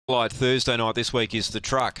Light Thursday night this week is the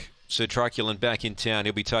Truck. Sir Truculent back in town.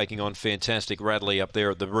 He'll be taking on Fantastic Radley up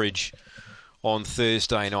there at the bridge on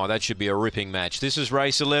Thursday night. That should be a ripping match. This is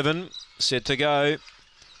race 11, set to go.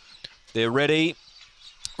 They're ready.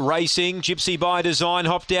 Racing, Gypsy by Design,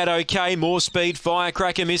 hopped out okay, more speed,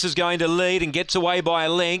 Firecracker Miss is going to lead and gets away by a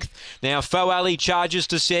length. Now Faux Ali charges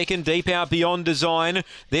to second, deep out Beyond Design,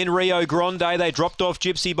 then Rio Grande, they dropped off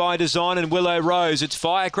Gypsy by Design and Willow Rose. It's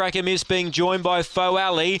Firecracker Miss being joined by Faux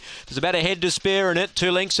Ali. There's about a head to spare in it, 2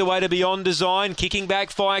 lengths away to Beyond Design, kicking back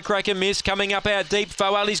Firecracker Miss, coming up out deep.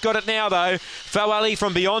 Faux Ali's got it now though. Faux Ali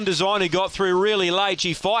from Beyond Design who got through really late.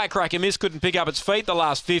 Firecracker Miss couldn't pick up its feet the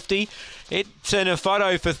last 50. It's in a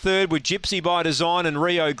photo for third with Gypsy by Design and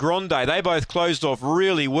Rio Grande. They both closed off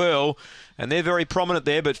really well, and they're very prominent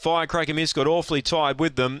there, but Firecracker Miss got awfully tied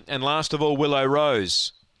with them. And last of all, Willow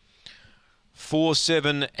Rose. 4,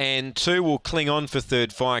 7 and 2 will cling on for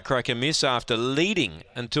third, Firecracker Miss, after leading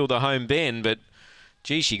until the home bend, but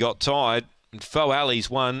gee, she got tied. And Faux Ali's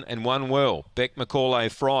won, and won well. Beck Macaulay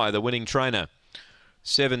Fry, the winning trainer.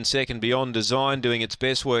 7 second Beyond Design doing its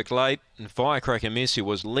best work late, and Firecracker Miss, who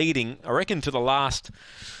was leading, I reckon, for the last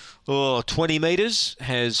 20 metres,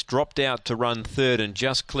 has dropped out to run third and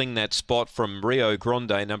just cling that spot from Rio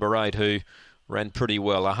Grande, number 8, who ran pretty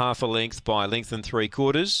well. A half a length by length and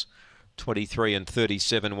 3/4. 23 and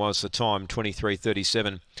 37 was the time,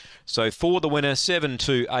 23:37. So for the winner, 7,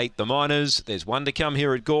 2, 8, the Miners. There's one to come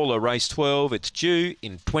here at Gawler, race 12. It's due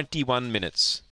in 21 minutes.